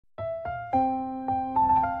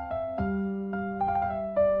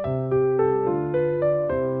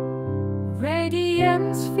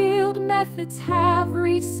Radiance Field methods have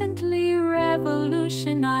recently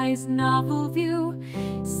revolutionized novel view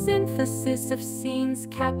synthesis of scenes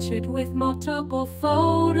captured with multiple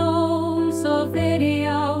photos or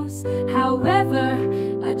videos. However,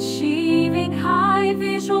 achieving high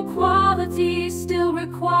visual quality still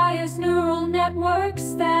requires neural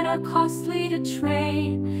networks that are costly to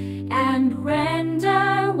train and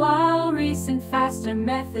render, while recent faster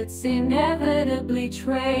methods inevitably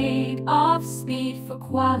trade off speed for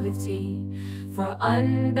quality. For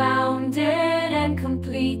unbounded and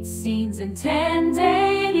complete scenes in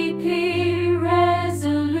 1080p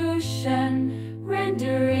resolution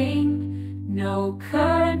rendering, no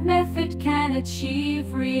current method can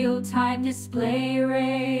achieve real-time display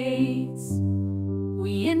rates.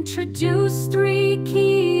 We introduce three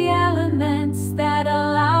key elements that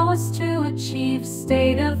allow us to achieve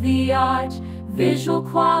state-of-the-art visual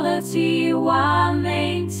quality while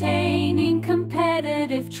maintaining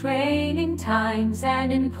competitive training times,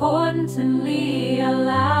 and importantly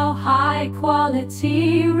allow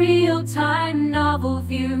high-quality real-time novel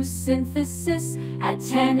view synthesis at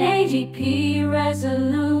 1080p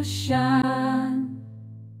resolution.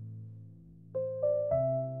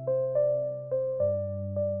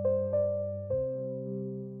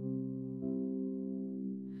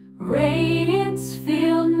 Radiance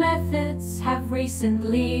Field methods have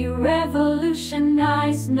recently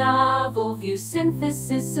revolutionized novel view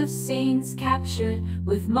synthesis of scenes captured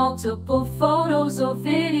with multiple photos or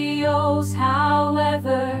videos.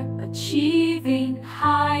 However, achieving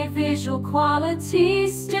high visual quality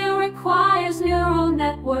still requires neural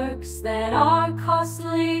networks that are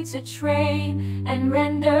costly to train and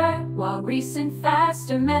render, while recent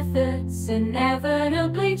faster methods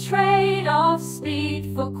inevitably trade off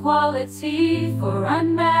speed for quality. For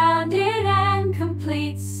unbounded and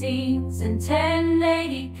complete scenes in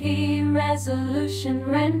 1080p resolution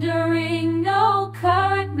rendering, no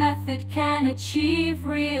current method can achieve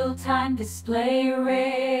real-time display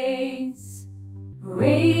rates.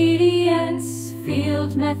 Radiance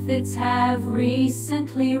Field methods have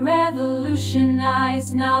recently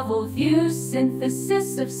revolutionized novel view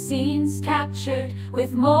synthesis of scenes captured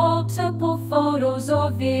with multiple photos or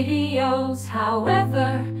videos.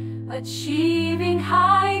 However, achieving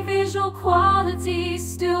high visual quality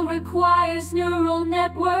still requires neural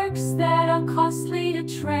networks that are costly to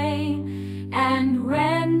train and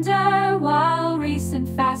render, while recent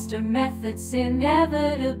faster methods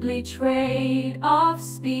inevitably trade off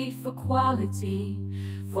speed for quality.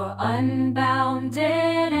 For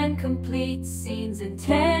unbounded and complete scenes in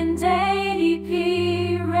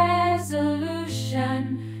 1080p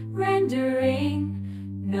resolution rendering,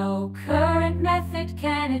 no current method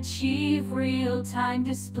can achieve real-time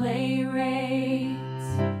display rates.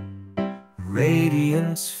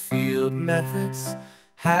 Radiance Field methods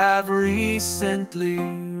have recently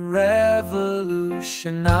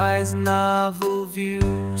revolutionized novel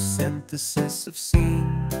view synthesis of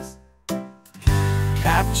scenes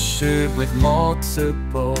captured with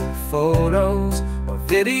multiple photos or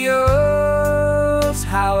videos.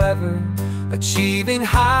 However, achieving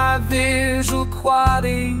high visual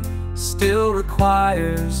quality still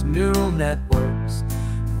requires neural networks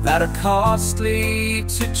that are costly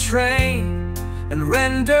to train and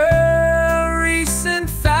render. Recent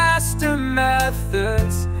faster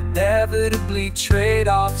methods inevitably trade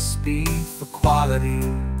off speed for quality.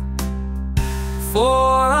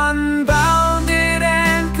 For unbounded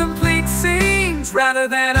and complete scenes rather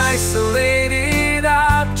than isolated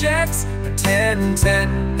objects, a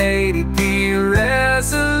 1080p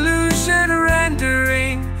resolution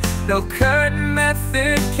rendering, no current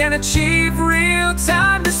method can achieve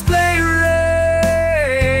real-time display rates.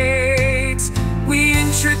 We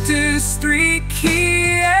introduce three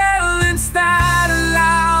key elements that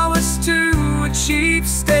allow us to achieve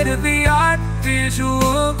state-of-the-art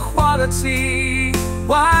visual quality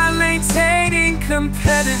while maintaining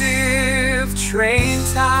competitive train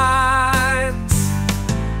times.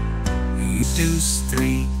 We introduce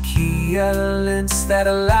three key elements that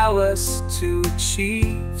allow us to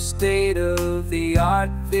achieve state-of-the-art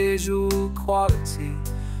visual quality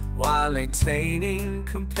while maintaining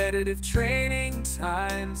competitive training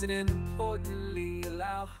times, and importantly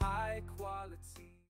allow high quality